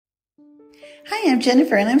Hi, I'm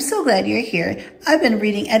Jennifer, and I'm so glad you're here. I've been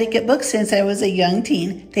reading etiquette books since I was a young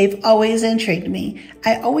teen. They've always intrigued me.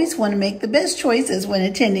 I always want to make the best choices when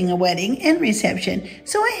attending a wedding and reception,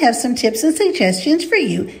 so I have some tips and suggestions for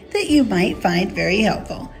you that you might find very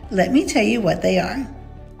helpful. Let me tell you what they are.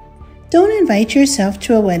 Don't invite yourself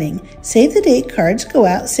to a wedding. Save the date cards go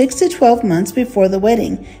out 6 to 12 months before the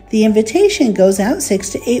wedding. The invitation goes out 6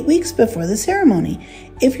 to 8 weeks before the ceremony.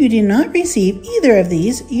 If you do not receive either of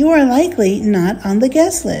these, you are likely not on the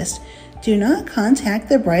guest list. Do not contact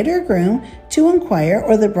the bride or groom to inquire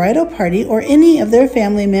or the bridal party or any of their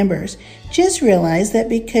family members. Just realize that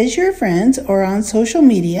because your friends are on social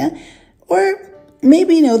media or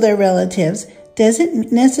maybe know their relatives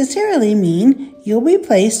doesn't necessarily mean you'll be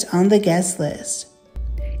placed on the guest list.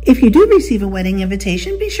 If you do receive a wedding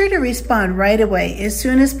invitation, be sure to respond right away as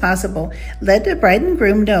soon as possible. Let the bride and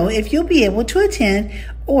groom know if you'll be able to attend,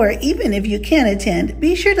 or even if you can't attend,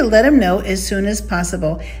 be sure to let them know as soon as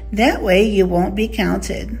possible. That way you won't be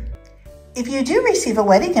counted. If you do receive a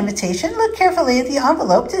wedding invitation, look carefully at the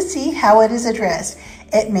envelope to see how it is addressed.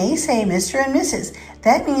 It may say Mr. and Mrs.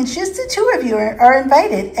 That means just the two of you are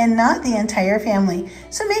invited and not the entire family.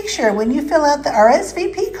 So make sure when you fill out the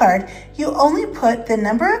RSVP card, you only put the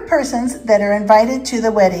number of persons that are invited to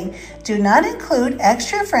the wedding. Do not include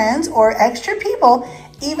extra friends or extra people,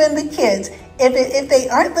 even the kids. If they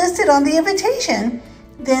aren't listed on the invitation,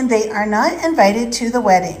 then they are not invited to the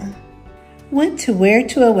wedding. What to wear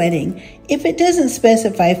to a wedding. If it doesn't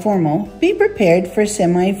specify formal, be prepared for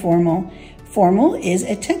semi-formal. Formal is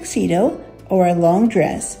a tuxedo or a long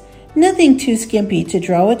dress. Nothing too skimpy to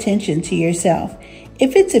draw attention to yourself.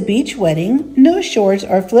 If it's a beach wedding, no shorts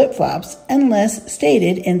or flip-flops unless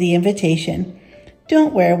stated in the invitation.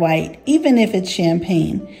 Don't wear white, even if it's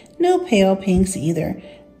champagne. No pale pinks either.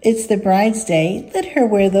 It's the bride's day. Let her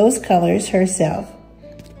wear those colors herself.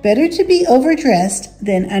 Better to be overdressed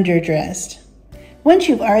than underdressed. Once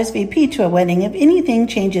you've RSVP'd to a wedding, if anything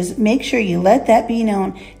changes, make sure you let that be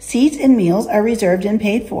known. Seats and meals are reserved and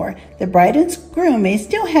paid for. The bride and groom may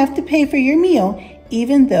still have to pay for your meal,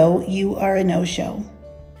 even though you are a no-show.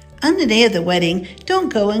 On the day of the wedding,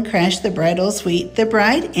 don't go and crash the bridal suite. The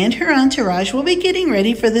bride and her entourage will be getting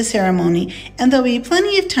ready for the ceremony, and there'll be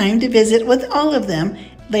plenty of time to visit with all of them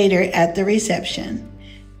later at the reception.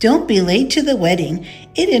 Don't be late to the wedding.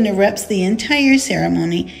 It interrupts the entire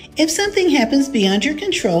ceremony. If something happens beyond your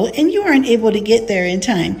control and you aren't able to get there in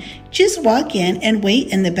time, just walk in and wait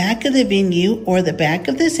in the back of the venue or the back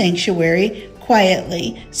of the sanctuary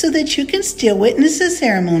quietly so that you can still witness the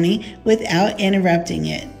ceremony without interrupting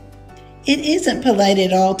it. It isn't polite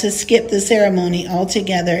at all to skip the ceremony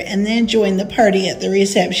altogether and then join the party at the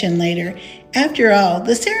reception later. After all,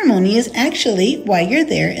 the ceremony is actually why you're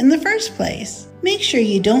there in the first place. Make sure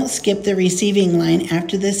you don't skip the receiving line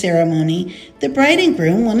after the ceremony. The bride and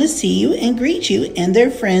groom want to see you and greet you and their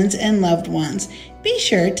friends and loved ones. Be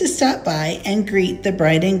sure to stop by and greet the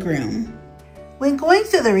bride and groom. When going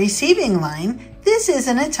through the receiving line, this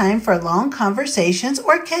isn't a time for long conversations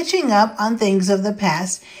or catching up on things of the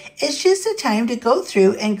past. It's just a time to go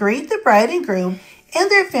through and greet the bride and groom and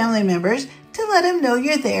their family members to let them know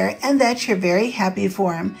you're there and that you're very happy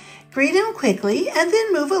for them. Greet them quickly and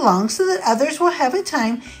then move along so that others will have a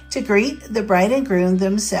time to greet the bride and groom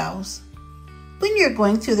themselves. When you're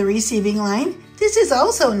going through the receiving line, this is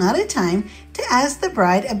also not a time to ask the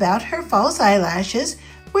bride about her false eyelashes,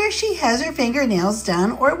 where she has her fingernails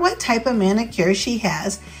done, or what type of manicure she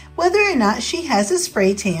has, whether or not she has a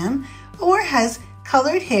spray tan or has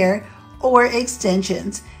colored hair or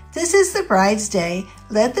extensions. This is the bride's day.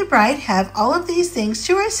 Let the bride have all of these things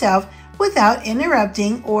to herself without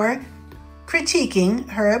interrupting or critiquing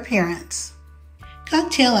her appearance.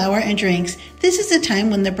 Cocktail hour and drinks. This is a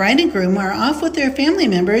time when the bride and groom are off with their family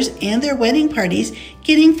members and their wedding parties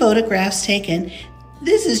getting photographs taken.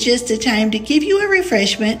 This is just a time to give you a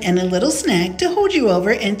refreshment and a little snack to hold you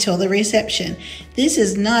over until the reception. This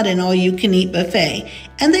is not an all-you-can-eat buffet,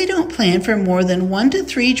 and they don't plan for more than 1 to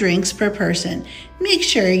 3 drinks per person. Make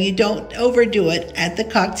sure you don't overdo it at the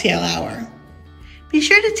cocktail hour. Be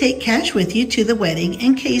sure to take cash with you to the wedding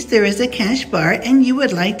in case there is a cash bar and you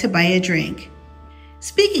would like to buy a drink.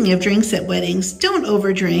 Speaking of drinks at weddings, don't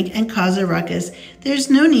overdrink and cause a ruckus. There's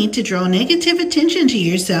no need to draw negative attention to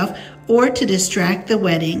yourself or to distract the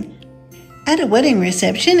wedding. At a wedding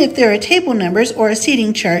reception, if there are table numbers or a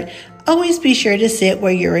seating chart, always be sure to sit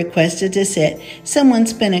where you're requested to sit. Someone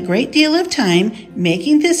spent a great deal of time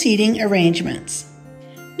making the seating arrangements.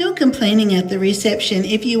 No complaining at the reception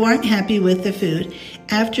if you aren't happy with the food.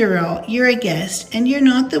 After all, you're a guest and you're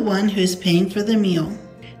not the one who's paying for the meal.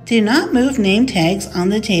 Do not move name tags on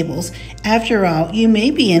the tables. After all, you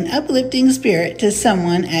may be an uplifting spirit to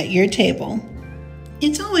someone at your table.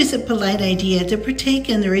 It's always a polite idea to partake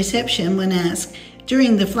in the reception when asked,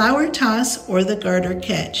 during the flower toss or the garter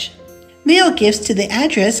catch. Mail gifts to the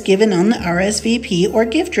address given on the RSVP or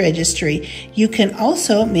gift registry. You can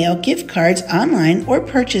also mail gift cards online or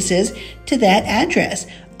purchases to that address.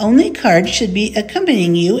 Only cards should be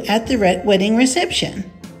accompanying you at the wedding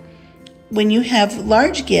reception. When you have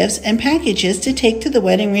large gifts and packages to take to the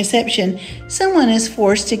wedding reception, someone is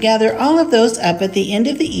forced to gather all of those up at the end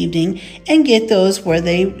of the evening and get those where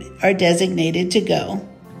they are designated to go.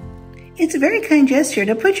 It's a very kind gesture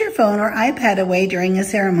to put your phone or iPad away during a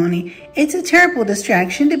ceremony. It's a terrible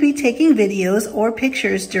distraction to be taking videos or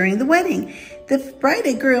pictures during the wedding. The bride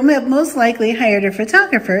and groom have most likely hired a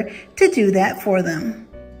photographer to do that for them.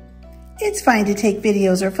 It's fine to take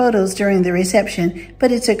videos or photos during the reception,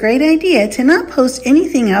 but it's a great idea to not post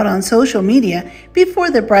anything out on social media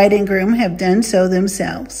before the bride and groom have done so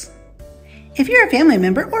themselves. If you're a family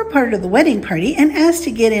member or part of the wedding party and asked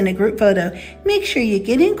to get in a group photo, make sure you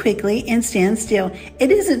get in quickly and stand still.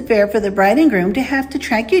 It isn't fair for the bride and groom to have to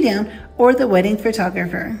track you down or the wedding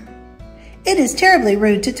photographer. It is terribly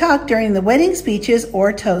rude to talk during the wedding speeches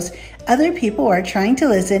or toasts. Other people are trying to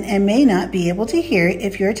listen and may not be able to hear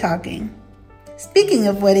if you're talking. Speaking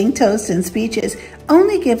of wedding toasts and speeches,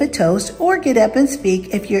 only give a toast or get up and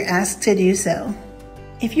speak if you're asked to do so.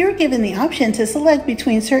 If you're given the option to select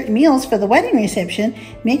between certain meals for the wedding reception,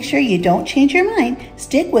 make sure you don't change your mind.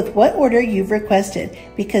 Stick with what order you've requested,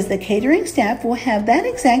 because the catering staff will have that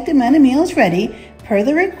exact amount of meals ready per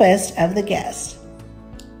the request of the guest.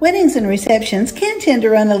 Weddings and receptions can tend to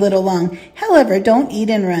run a little long. However, don't eat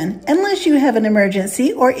and run unless you have an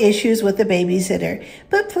emergency or issues with the babysitter.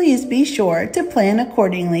 But please be sure to plan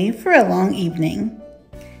accordingly for a long evening.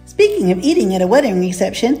 Speaking of eating at a wedding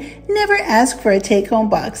reception, never ask for a take-home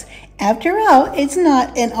box. After all, it's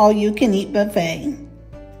not an all-you-can-eat buffet.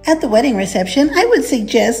 At the wedding reception, I would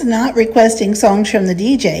suggest not requesting songs from the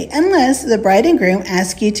DJ unless the bride and groom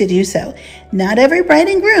ask you to do so. Not every bride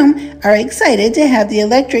and groom are excited to have the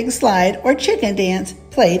electric slide or chicken dance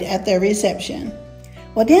played at their reception.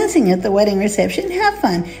 While dancing at the wedding reception, have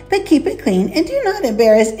fun, but keep it clean and do not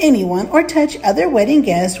embarrass anyone or touch other wedding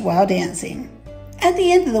guests while dancing. At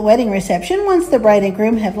the end of the wedding reception, once the bride and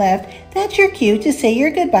groom have left, that's your cue to say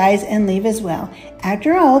your goodbyes and leave as well.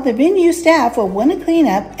 After all, the venue staff will want to clean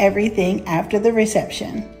up everything after the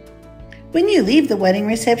reception. When you leave the wedding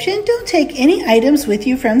reception, don't take any items with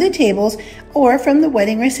you from the tables or from the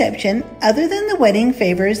wedding reception other than the wedding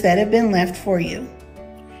favors that have been left for you.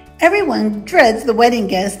 Everyone dreads the wedding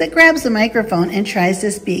guest that grabs the microphone and tries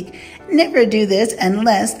to speak. Never do this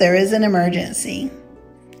unless there is an emergency.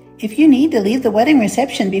 If you need to leave the wedding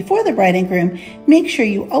reception before the bride and groom, make sure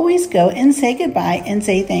you always go and say goodbye and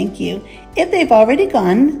say thank you. If they've already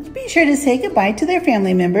gone, be sure to say goodbye to their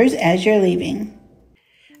family members as you're leaving.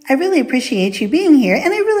 I really appreciate you being here,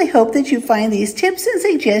 and I really hope that you find these tips and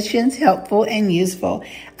suggestions helpful and useful.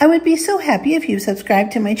 I would be so happy if you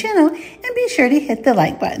subscribe to my channel and be sure to hit the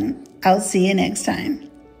like button. I'll see you next time.